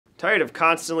Tired of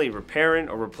constantly repairing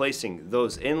or replacing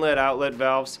those inlet-outlet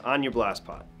valves on your blast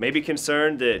pot? Maybe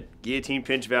concerned that guillotine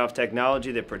pinch valve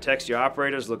technology that protects your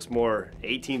operators looks more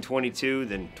 1822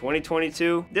 than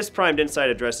 2022? This Primed Insight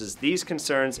addresses these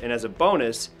concerns, and as a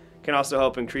bonus, can also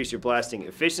help increase your blasting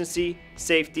efficiency,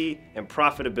 safety, and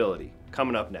profitability.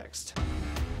 Coming up next.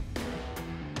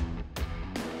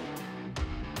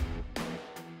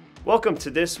 Welcome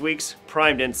to this week's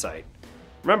Primed Insight.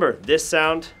 Remember this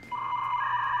sound?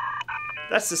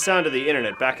 That's the sound of the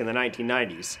internet back in the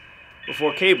 1990s,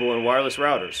 before cable and wireless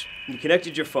routers. You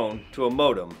connected your phone to a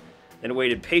modem and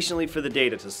waited patiently for the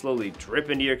data to slowly drip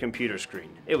into your computer screen.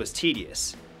 It was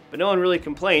tedious, but no one really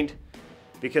complained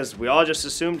because we all just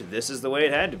assumed this is the way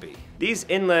it had to be. These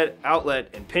inlet, outlet,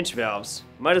 and pinch valves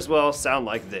might as well sound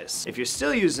like this. If you're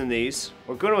still using these,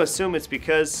 we're going to assume it's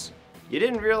because you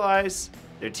didn't realize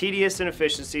their tedious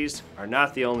inefficiencies are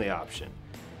not the only option.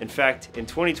 In fact, in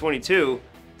 2022,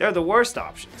 they're the worst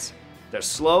options. They're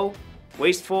slow,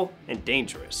 wasteful, and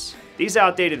dangerous. These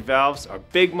outdated valves are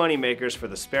big money makers for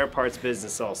the spare parts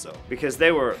business also, because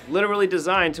they were literally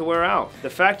designed to wear out.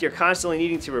 The fact you're constantly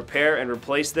needing to repair and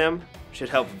replace them should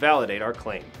help validate our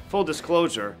claim. Full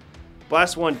disclosure,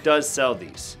 Blast One does sell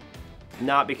these,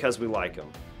 not because we like them,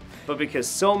 but because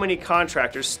so many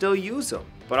contractors still use them.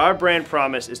 But our brand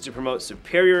promise is to promote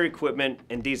superior equipment,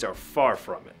 and these are far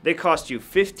from it. They cost you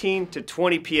 15 to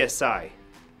 20 PSI,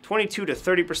 22 to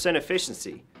 30%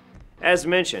 efficiency. As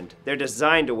mentioned, they're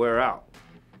designed to wear out.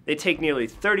 They take nearly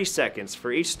 30 seconds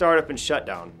for each startup and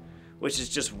shutdown, which is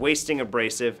just wasting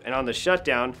abrasive, and on the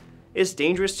shutdown, is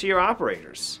dangerous to your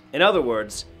operators. In other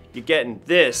words, you're getting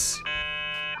this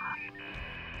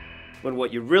when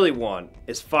what you really want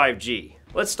is 5G.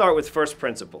 Let's start with first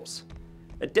principles.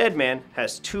 A deadman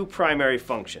has two primary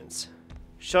functions: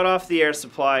 shut off the air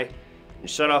supply and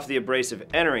shut off the abrasive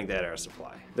entering that air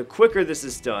supply. The quicker this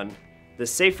is done, the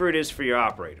safer it is for your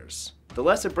operators. The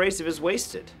less abrasive is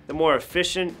wasted, the more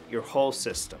efficient your whole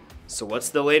system. So what's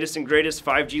the latest and greatest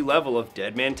 5G level of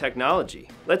deadman technology?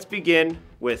 Let's begin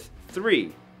with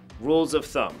 3 rules of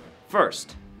thumb.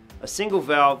 First, a single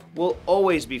valve will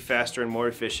always be faster and more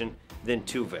efficient than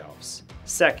 2 valves.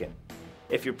 Second,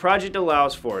 if your project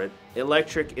allows for it,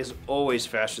 electric is always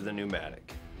faster than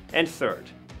pneumatic. And third,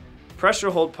 pressure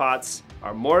hold pots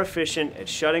are more efficient at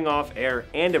shutting off air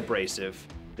and abrasive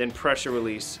than pressure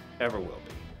release ever will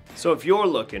be. So if you're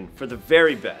looking for the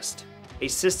very best, a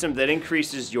system that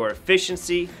increases your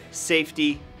efficiency,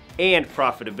 safety, and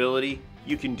profitability,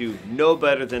 you can do no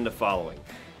better than the following: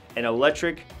 an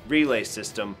electric relay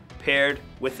system paired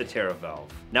with the TeraValve.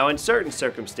 Now, in certain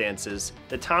circumstances,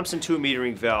 the Thompson 2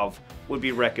 metering valve would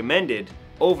be recommended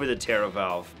over the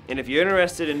TeraValve, and if you're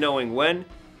interested in knowing when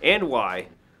and why,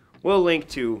 we'll link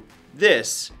to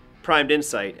this Primed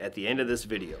Insight at the end of this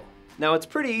video. Now, it's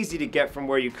pretty easy to get from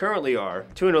where you currently are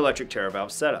to an electric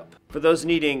TeraValve setup. For those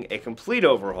needing a complete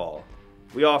overhaul,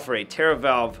 we offer a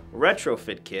TeraValve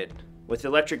Retrofit Kit with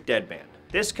electric deadman.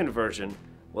 This conversion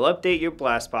will update your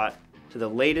blast pot to the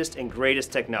latest and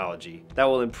greatest technology that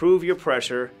will improve your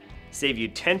pressure, save you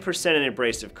 10% in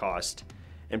abrasive cost,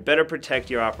 and better protect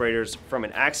your operators from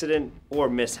an accident or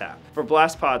mishap. For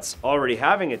blast pots already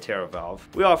having a TeraValve,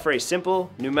 we offer a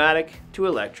simple pneumatic to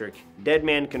electric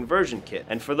deadman conversion kit.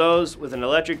 And for those with an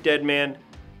electric deadman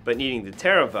but needing the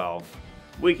TeraValve,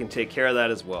 we can take care of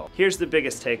that as well. Here's the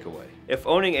biggest takeaway. If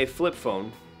owning a flip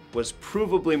phone was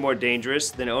provably more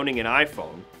dangerous than owning an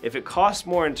iPhone, if it costs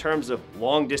more in terms of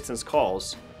long distance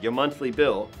calls, your monthly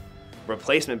bill,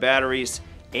 replacement batteries,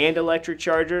 and electric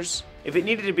chargers, if it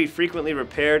needed to be frequently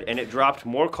repaired and it dropped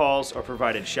more calls or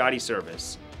provided shoddy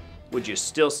service, would you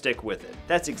still stick with it?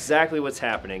 That's exactly what's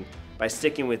happening by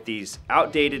sticking with these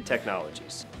outdated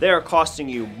technologies. They are costing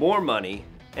you more money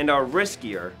and are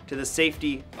riskier to the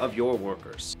safety of your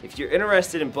workers. If you're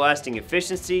interested in blasting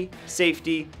efficiency,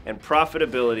 safety, and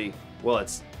profitability, well,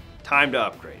 it's time to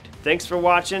upgrade. Thanks for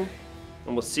watching,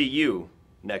 and we'll see you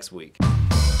next week.